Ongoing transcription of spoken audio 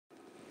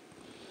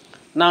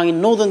Now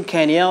in northern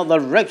Kenya, the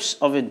ribs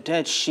of a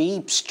dead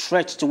sheep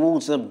stretch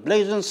towards the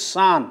blazing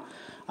sun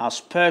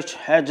as parched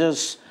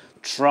herders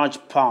trudge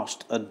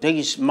past a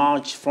day's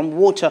march from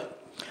water.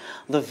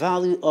 The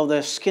value of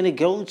their skinny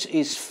goats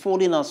is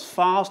falling as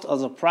fast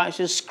as the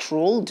prices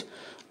crawled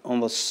on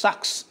the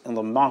sacks in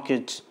the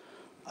market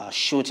are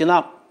shooting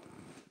up.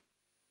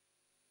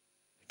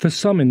 For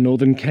some in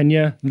northern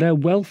Kenya, their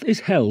wealth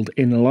is held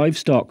in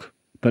livestock.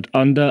 But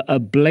under a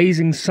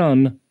blazing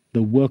sun,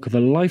 the work of a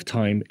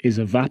lifetime is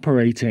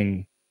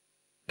evaporating.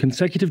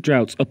 Consecutive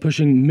droughts are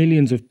pushing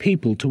millions of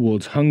people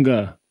towards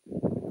hunger.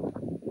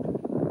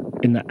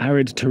 In the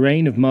arid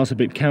terrain of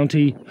Marsabit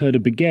County, herder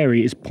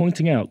Bigeri is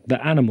pointing out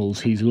the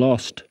animals he's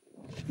lost.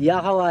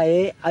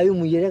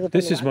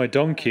 This is my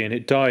donkey and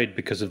it died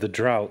because of the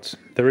drought.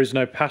 There is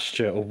no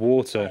pasture or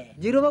water.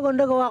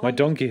 My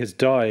donkey has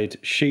died.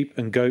 Sheep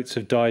and goats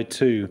have died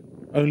too.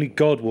 Only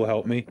God will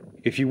help me.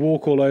 If you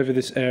walk all over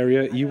this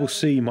area, you will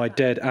see my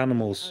dead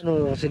animals.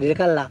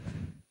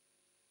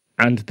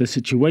 And the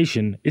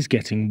situation is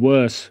getting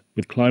worse,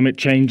 with climate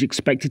change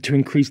expected to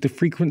increase the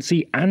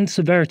frequency and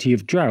severity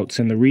of droughts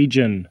in the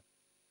region.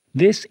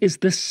 This is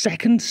the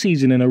second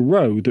season in a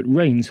row that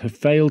rains have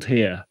failed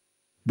here.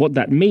 What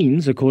that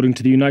means, according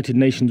to the United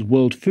Nations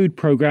World Food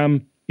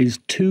Programme, is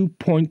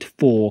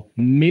 2.4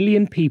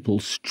 million people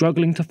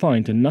struggling to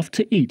find enough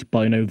to eat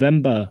by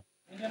November.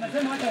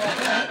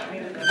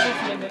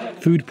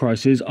 Food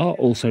prices are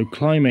also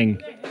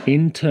climbing,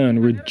 in turn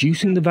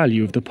reducing the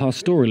value of the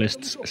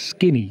pastoralists'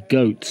 skinny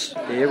goats.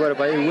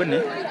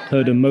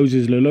 Herder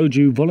Moses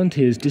Loloju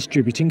volunteers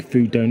distributing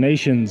food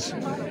donations.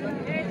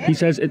 He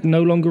says it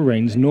no longer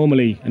rains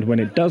normally, and when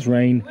it does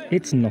rain,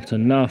 it's not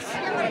enough.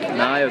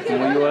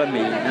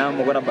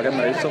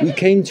 We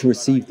came to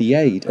receive the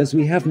aid as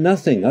we have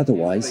nothing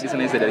otherwise.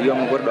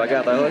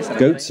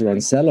 Goats are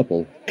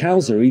unsellable,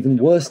 cows are even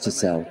worse to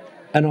sell,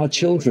 and our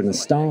children are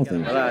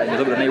starving.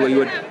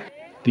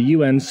 The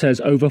UN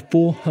says over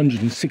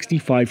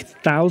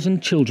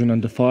 465,000 children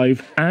under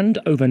 5 and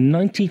over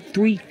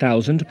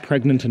 93,000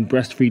 pregnant and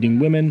breastfeeding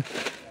women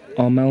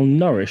are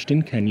malnourished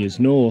in Kenya's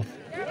north.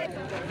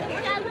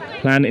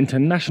 Plan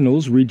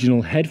International's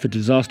regional head for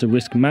disaster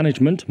risk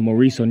management,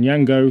 Maurice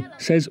Onyango,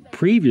 says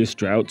previous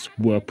droughts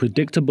were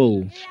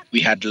predictable.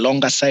 We had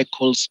longer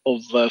cycles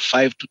of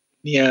 5 to 10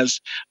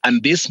 years,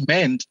 and this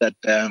meant that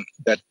the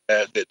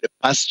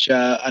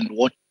pasture and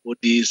water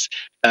bodies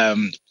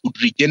could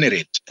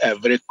regenerate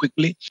very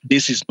quickly.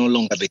 This is no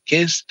longer the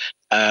case.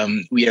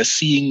 We are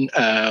seeing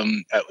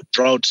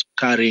droughts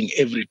occurring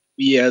every 2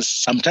 years,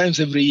 sometimes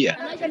every year.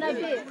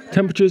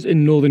 Temperatures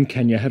in northern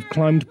Kenya have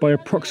climbed by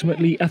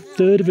approximately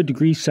 1/3 of a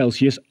degree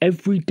Celsius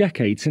every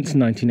decade since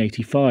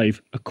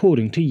 1985,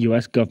 according to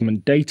US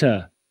government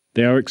data.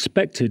 They are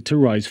expected to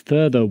rise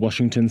further,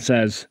 Washington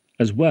says,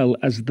 as well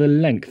as the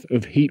length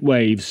of heat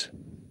waves,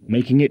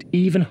 making it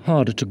even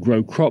harder to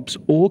grow crops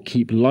or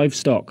keep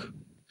livestock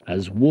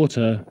as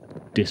water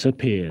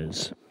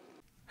disappears.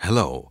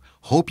 Hello,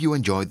 hope you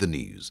enjoyed the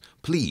news.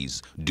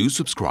 Please do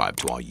subscribe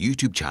to our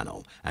YouTube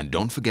channel and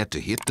don't forget to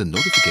hit the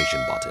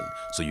notification button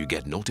so you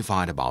get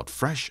notified about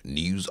fresh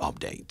news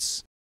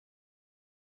updates.